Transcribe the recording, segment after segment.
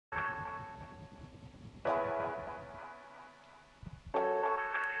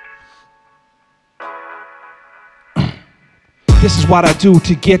This is what I do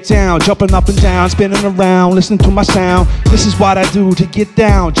to get down, jumping up and down, spinning around, listening to my sound. This is what I do to get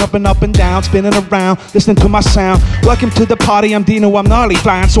down, jumping up and down, spinning around, listening to my sound. Welcome to the party, I'm Dino, I'm gnarly,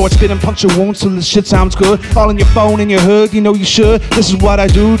 flying sword, spitting puncture wounds till this shit sounds good. All in your phone, in your hood, you know you should. This is what I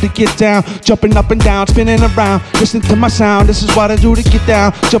do to get down, jumping up and down, spinning around, listening to my sound. This is what I do to get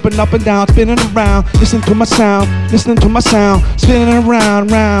down, jumping up and down, spinning around, listening to my sound, listening to my sound, spinning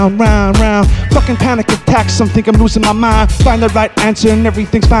around, round, round, round. Fucking panic attacks, I think I'm losing my mind. Find the right answer and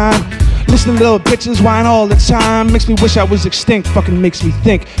everything's fine. Listening to little bitches whine all the time makes me wish I was extinct. Fucking makes me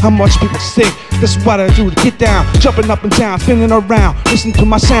think how much people think. This is what I do to get down, jumping up and down, spinning around, listening to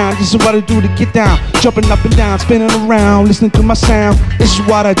my sound. This is what I do to get down, jumping up and down, spinning around, listening to my sound. This is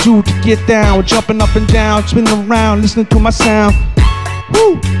what I do to get down, jumping up and down, spinning around, listening to my sound.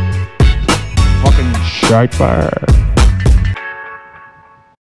 Woo! Fucking shite bird.